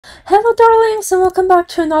Hello darlings and welcome back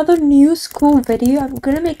to another new school video. I'm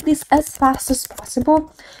gonna make this as fast as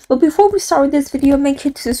possible. But before we start with this video, make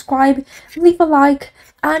sure to subscribe, leave a like,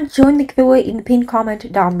 and join the giveaway in the pinned comment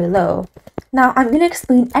down below. Now I'm gonna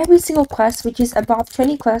explain every single quest, which is about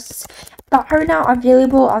 20 quests that are now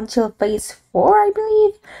available until phase 4, I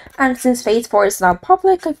believe. And since phase 4 is now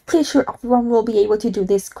public, I'm pretty sure everyone will be able to do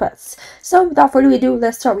these quests. So without further ado,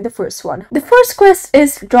 let's start with the first one. The first quest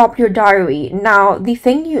is drop your diary. Now the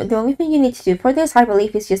only thing you need to do for this, I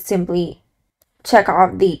believe, is just simply check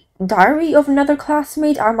out the diary of another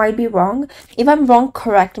classmate. I might be wrong. If I'm wrong,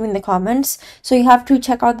 correct me in the comments. So you have to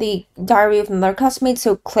check out the diary of another classmate,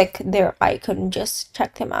 so click their icon and just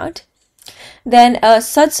check them out. Then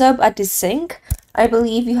sets up at the sink. I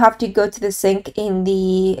believe you have to go to the sink in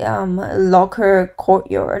the locker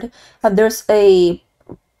courtyard. There's a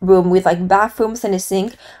room with like bathrooms and a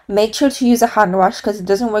sink. Make sure to use a hand wash because it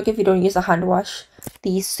doesn't work if you don't use a hand wash,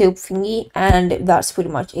 the soap thingy, and that's pretty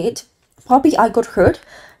much it. Poppy, I got hurt.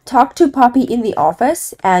 Talk to Poppy in the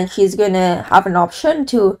office and she's gonna have an option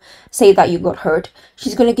to say that you got hurt.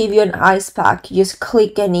 She's gonna give you an ice pack. You just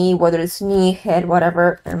click any, whether it's knee, head,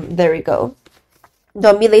 whatever, and there you go.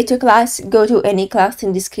 Don't be late to class. Go to any class,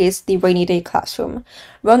 in this case the rainy day classroom.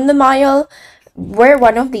 Run the mile. Wear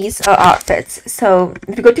one of these outfits. So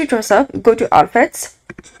if you go to dress up, go to outfits,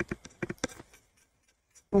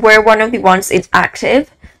 wear one of the ones in active,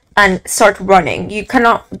 and start running.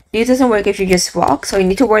 This doesn't work if you just walk, so you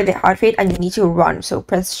need to wear the outfit and you need to run, so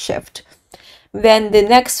press shift. Then the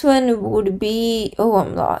next one would be, oh,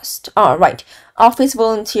 I'm lost. Oh, right. Office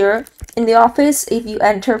volunteer. In the office, if you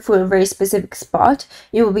enter for a very specific spot,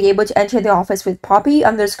 you will be able to enter the office with Poppy,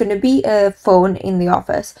 and there's going to be a phone in the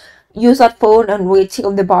office. Use that phone and wait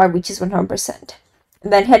till the bar reaches 100%.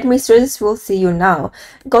 Then headmistress will see you now.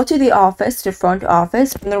 Go to the office, the front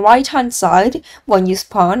office. On the right hand side, when you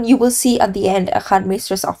spawn, you will see at the end a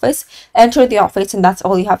headmistress office. Enter the office and that's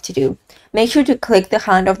all you have to do. Make sure to click the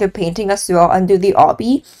hand of the painting as well and do the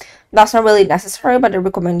obby. That's not really necessary, but I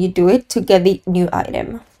recommend you do it to get the new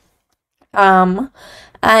item. And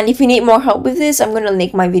if you need more help with this, I'm gonna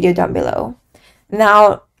link my video down below.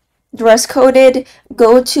 Now, dress coded,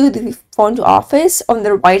 go to the front office. On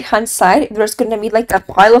the right hand side, there's gonna be like a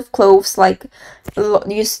pile of clothes, like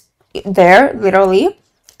just there literally,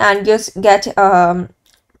 and just get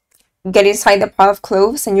inside the pile of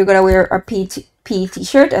clothes and you're gonna wear a PE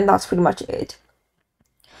t-shirt, and that's pretty much it.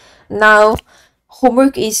 Now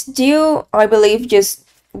homework is due. I believe just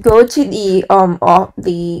go to the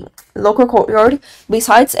local courtyard.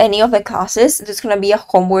 Besides any of the classes, there's gonna be a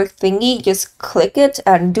homework thingy. Just click it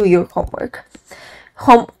and do your homework.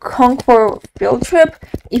 Honk for field trip.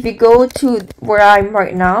 If you go to where I'm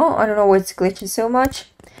right now, I don't know why it's glitching so much.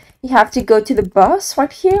 You have to go to the bus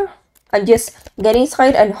right here and just get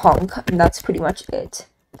inside and honk, and that's pretty much it.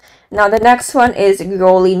 Now the next one is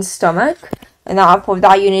rolling stomach, and now for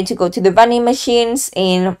that you need to go to the vending machines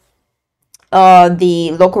in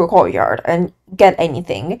the local courtyard and get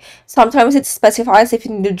anything. Sometimes it specifies if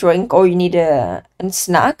you need a drink or you need a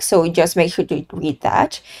snack, so just make sure to read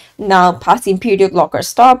that. Now passing period locker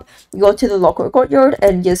stop, go to the local courtyard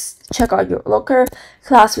and just check out your locker.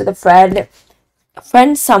 Class with a friend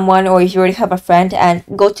someone, or if you already have a friend, and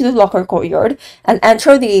go to the locker courtyard and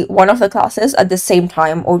enter one of the classes at the same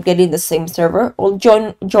time, or get in the same server, or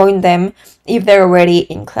join them if they're already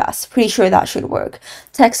in class. Pretty sure that should work.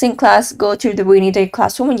 Texting class, go to the rainy day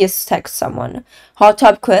classroom and just text someone. Hot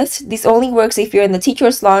tub quiz, this only works if you're in the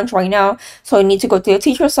teacher's lounge right now, so you need to go to the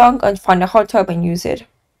teacher's lounge and find a hot tub and use it.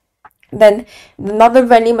 Then another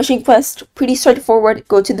vending machine quest, pretty straightforward.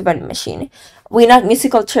 Go to the vending machine. Win at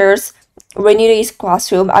musical chairs, rainy days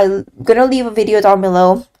classroom. I'm gonna leave a video down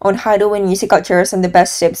below on how to win musical chairs and the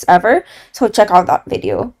best tips ever, so check out that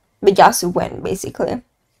video. We just win, basically.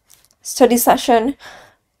 Study session.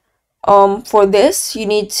 For this you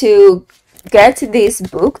need to get this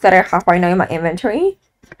book that I have right now in my inventory,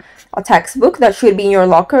 a textbook that should be in your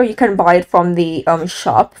locker. You can buy it from the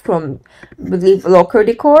shop, from I believe Locker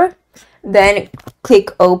Decor. Then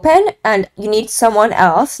click open, and you need someone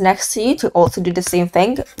else next to you to also do the same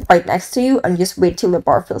thing right next to you, and just wait till the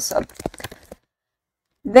bar fills up.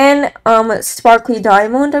 Then sparkly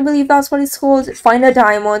diamond, I believe that's what it's called. Find a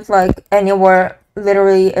diamond like anywhere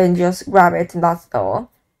literally and just grab it, and that's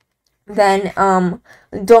all. Then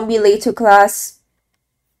don't be late to class.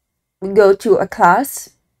 Go to a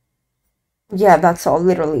class. Yeah, that's all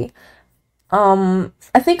literally.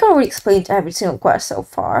 I think I already explained every single quest so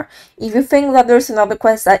far. If you think that there's another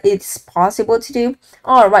quest that it's possible to do,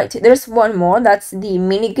 alright, there's one more. That's the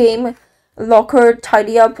mini game locker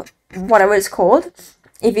tidy up, whatever it's called.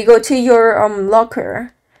 If you go to your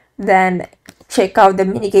locker, then check out the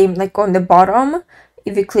minigame like on the bottom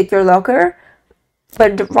if you click your locker.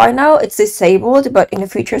 But right now it's disabled, but in the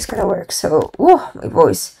future it's gonna work. So, whoa, my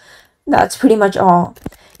voice. That's pretty much all.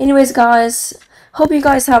 Anyways, guys, hope you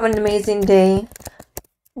guys have an amazing day.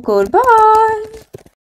 Goodbye.